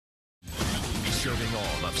Serving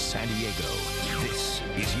all of San Diego, this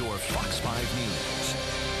is your Fox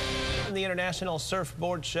 5 News. The International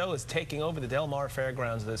Surfboard Show is taking over the Del Mar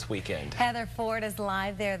Fairgrounds this weekend. Heather Ford is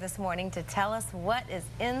live there this morning to tell us what is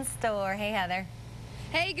in store. Hey, Heather.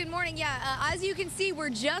 Hey, good morning. Yeah, as you can see, we're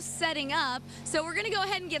just setting up. So we're going to go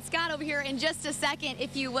ahead and get Scott over here in just a second,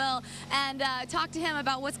 if you will, and talk to him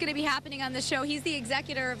about what's going to be happening on the show. He's the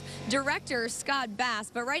executive director, Scott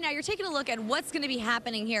Bass. But right now, you're taking a look at what's going to be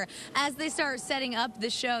happening here. As they start setting up the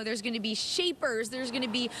show, there's going to be shapers, there's going to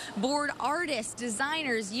be board artists,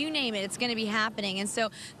 designers, you name it. It's going to be happening. And so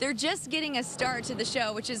they're just getting a start to the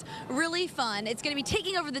show, which is really fun. It's going to be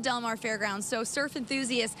taking over the Del Mar Fairgrounds. So surf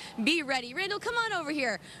enthusiasts, be ready. Randall, come on over here.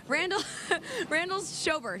 Randall's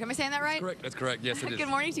Showbird. Am I saying that right? That's correct. That's correct. Yes, it is. Good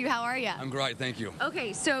morning to you. How are you? I'm great. Thank you.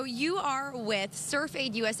 Okay, so you are with Surf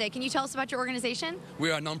Aid USA. Can you tell us about your organization? We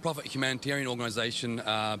are a non-profit humanitarian organization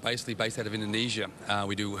basically based out of Indonesia.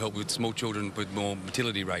 We do help with small children with more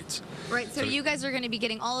fertility rates. Right, so you guys are going to be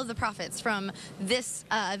getting all of the profits from this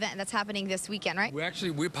event that's happening this weekend, right?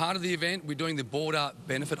 We're part of the event. We're doing the board art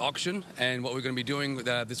benefit auction, and what we're going to be doing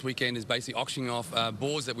this weekend is basically auctioning off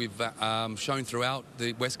boards that we've shown throughout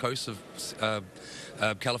the west coast of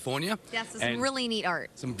California. Yes, some really neat art.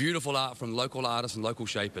 Some beautiful art from local artists and local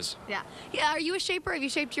shapers. Yeah. Are you a shaper? Have you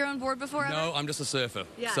shaped your own board before? No, I'm just a surfer.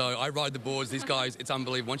 Yeah. So I ride the boards. These guys, it's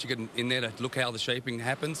unbelievable. Once you get in there to look how the shaping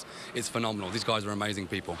happens, it's phenomenal. These guys are amazing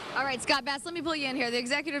people. All right, Scott Bass, let me pull you in here, the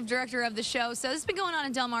executive director of the show. So this has been going on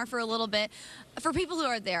in Del Mar for a little bit. For people who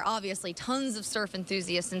are there, obviously, tons of surf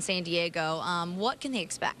enthusiasts in San Diego. What can they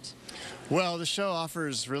expect? Well, the show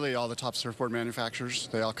offers really all the top surfboard manufacturers.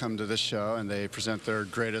 They all come to this show and they present their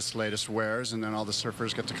greatest, latest wares, and then all the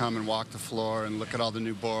surfers get to come and walk the floor and look at all the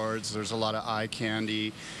new boards. There's a lot of eye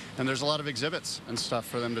candy, and there's a lot of exhibits and stuff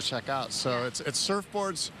for them to check out. So it's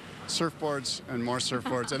surfboards, and more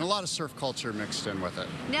surfboards, and a lot of surf culture mixed in with it.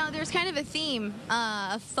 Now, there's kind of a theme,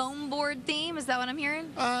 a foam board theme. Is that what I'm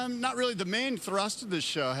hearing? Not really. The main thrust of this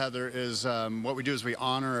show, Heather, is what we do is we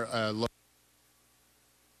honor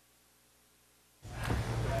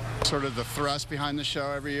sort of the thrust behind the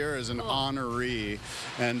show every year is an honoree,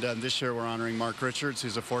 and this year we're honoring Mark Richards,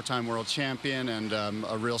 who's a 4-time world champion and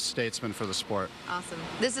a real statesman for the sport. Awesome.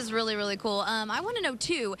 This is really, really cool. I want to know,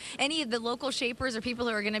 too, any of the local shapers or people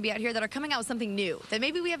who are going to be out here that are coming out with something new that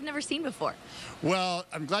maybe we have never seen before. Well,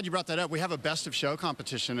 I'm glad you brought that up. We have a best of show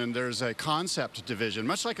competition, and there's a concept division.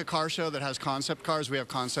 Much like a car show that has concept cars, we have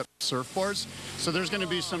concept surfboards. So there's going to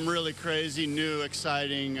be some really crazy, new,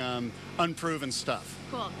 exciting, unproven stuff.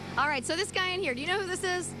 Cool. All right, so this guy in here, do you know who this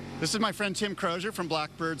is? This is my friend Tim Crozier from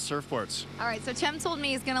Blackbird Surfboards. All right, so Tim told me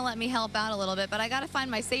he's going to let me help out a little bit, but I got to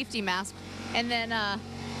find my safety mask and then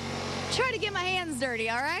try to get my hands dirty,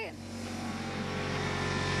 all right?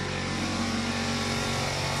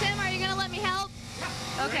 Tim, are you going to let me help?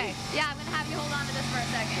 Yeah. Okay. Yeah, I'm going to have you hold on to this for a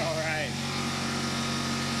second. All right.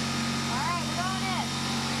 All right, we're going in.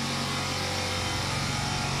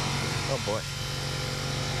 Oh, boy.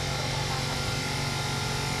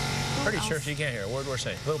 Pretty sure she can't hear a word we're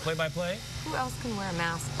saying. A little play-by-play? Who else can wear a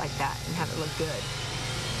mask like that and have it look good?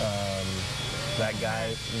 That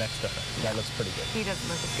guy next to her. That looks pretty good. He doesn't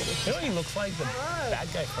look as good as You know what he looks like? The bad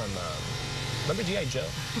guy from, remember G.I. Joe? All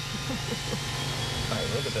right,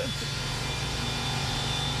 look at this.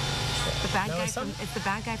 The bad guy it's the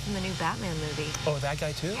bad guy from the new Batman movie. Oh, that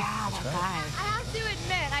guy too? Yeah, that's that right. guy. I have to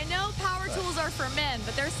admit, I know power tools are for men,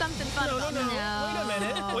 but there's something fun about them.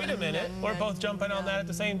 No. Wait a minute. We're both jumping on that at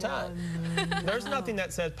the same time. There's nothing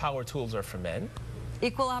that says power tools are for men.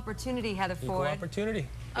 Equal opportunity, Heather Ford. Equal opportunity.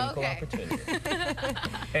 Equal opportunity.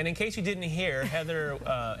 And in case you didn't hear,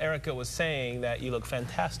 Erica was saying that you look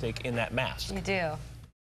fantastic in that mask. You do.